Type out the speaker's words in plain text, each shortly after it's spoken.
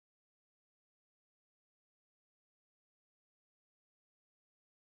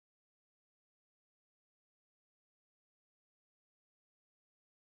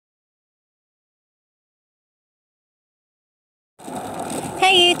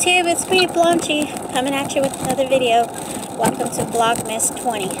Hey YouTube, it's me, Blaunchy, coming at you with another video. Welcome to Vlogmas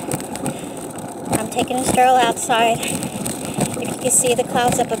 20. I'm taking a stroll outside. If you can see the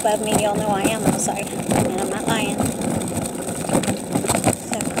clouds up above me, you'll know I am outside. And I'm not lying.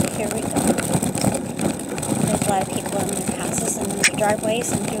 So, here we go. There's a lot of people in their houses and in their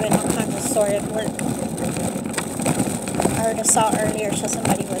driveways and doing all kinds of sort of work. I already saw earlier, so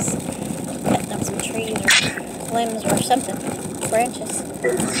somebody was cutting up some trees or limbs or something. Branches,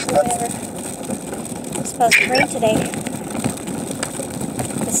 whatever. It's supposed to rain today.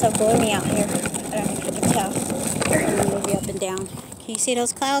 It's so gloomy out here. I don't know if you can tell. I'm going to move you up and down. Can you see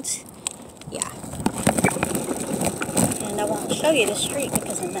those clouds? Yeah. And I won't show you the street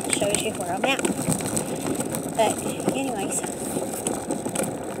because then that shows you where I'm at. But anyways,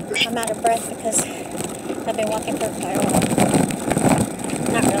 I'm out of breath because I've been walking for quite a while.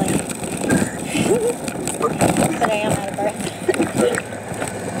 Not really. But I am out of breath.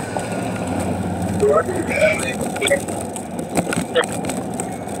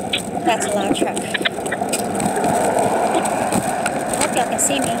 That's a loud truck. I hope y'all can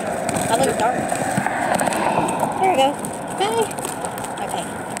see me. I look dark. There we go. Hey. Okay,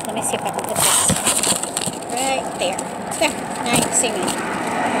 let me see if I can put this right there. There. Now you can see me.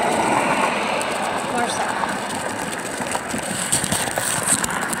 More so.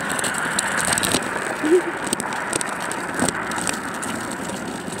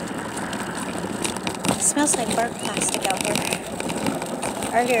 It smells like burnt plastic out here.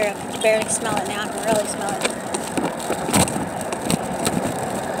 Earlier I could barely smell it, now I can really smell it.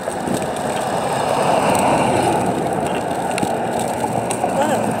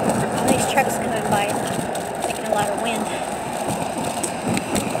 Whoa, all these trucks coming by, making a lot of wind.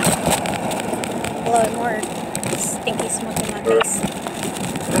 Blowing more stinky smoke in my face.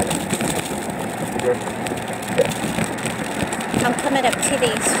 I'm coming up to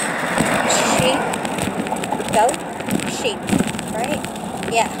these sheep, right?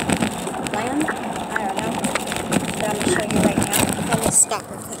 Yeah. Lamb? I don't know. But I'm going to show you right now. Let me stop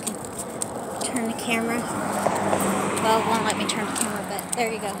real quick and turn the camera. Well, it won't let me turn the camera, but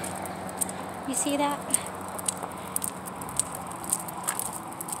there you go. You see that?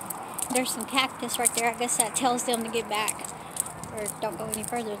 There's some cactus right there. I guess that tells them to get back. Or don't go any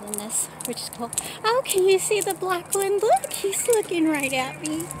further than this, which is cool. Oh, can you see the black one? Look, he's looking right at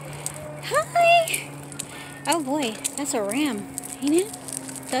me. Hi! Oh boy, that's a ram, ain't it?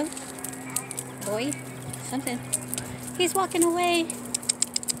 So, boy, something. He's walking away.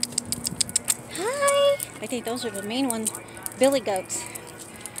 Hi! I think those are the main ones. Billy goats.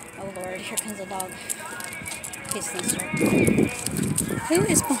 Oh Lord, here comes a dog. He's gonna start. Who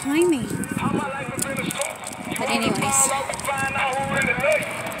is behind me? But anyways.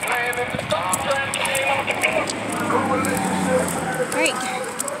 Great.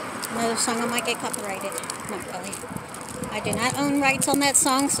 Another song I might get copyrighted. Not really. I do not own rights on that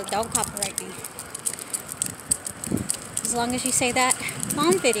song, so don't copyright me. As long as you say that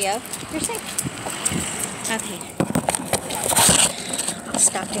on video, you're safe. Okay. I'll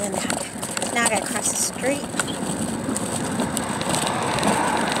stop doing that. Now I gotta cross the street.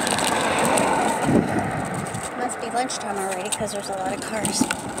 Must be lunchtime already because there's a lot of cars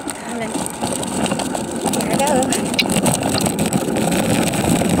coming. Here I go.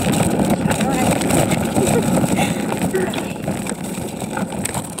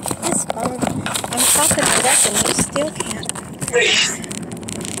 This phone, I'm popping it up and you still can't. There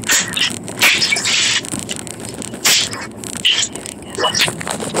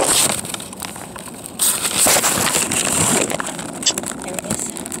it is.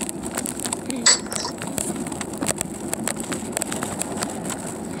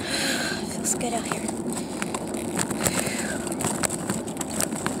 Feels good out here.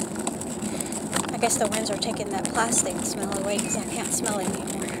 I guess the winds are taking that plastic smell away because I can't smell it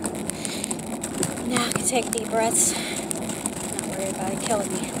anymore. Now I can take deep breaths. I'm not worried about it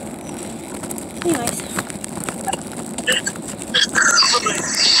killing me. Anyways.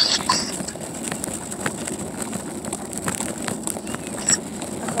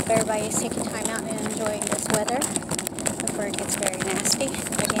 I hope everybody is taking time out and enjoying this weather before it gets very nasty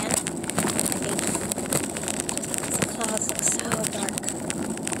again. I think the clouds look so dark.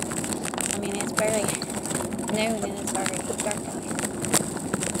 I mean, it's barely noon and it's already dark out here.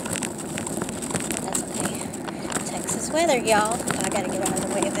 That's okay. Texas weather, y'all. I gotta get out of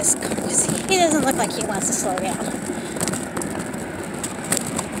the way of this car because he doesn't look like he wants to slow down.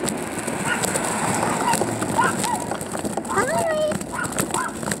 Hi!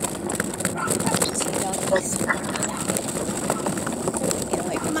 Get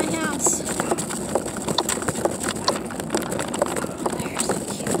away from my house. There's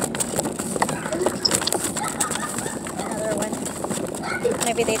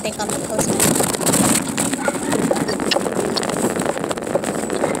maybe they think I'm the postman.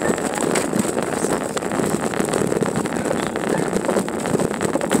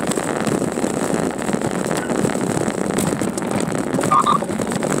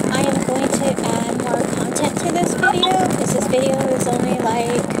 I am going to add more content to this video because this video is only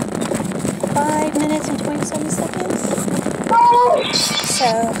like 5 minutes and 27 seconds. So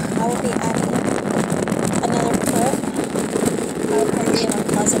I will be adding another clip. I will probably be on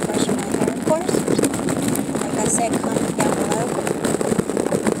closet brushing my hair, of course. Like I said, comment down below what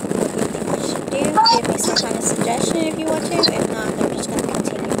you think I should do. Give me some kind of suggestion if you want to. If not, I'm just going to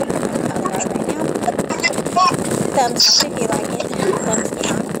continue doing how they are right now. Thumbs up if you like it. Thumbs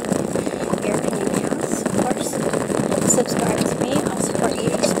down. Your opinion counts, of course. Subscribe to me. I'll support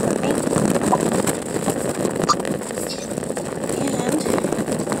you. You support me. And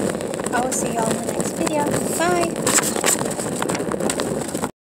I will see y'all in the next video. Bye!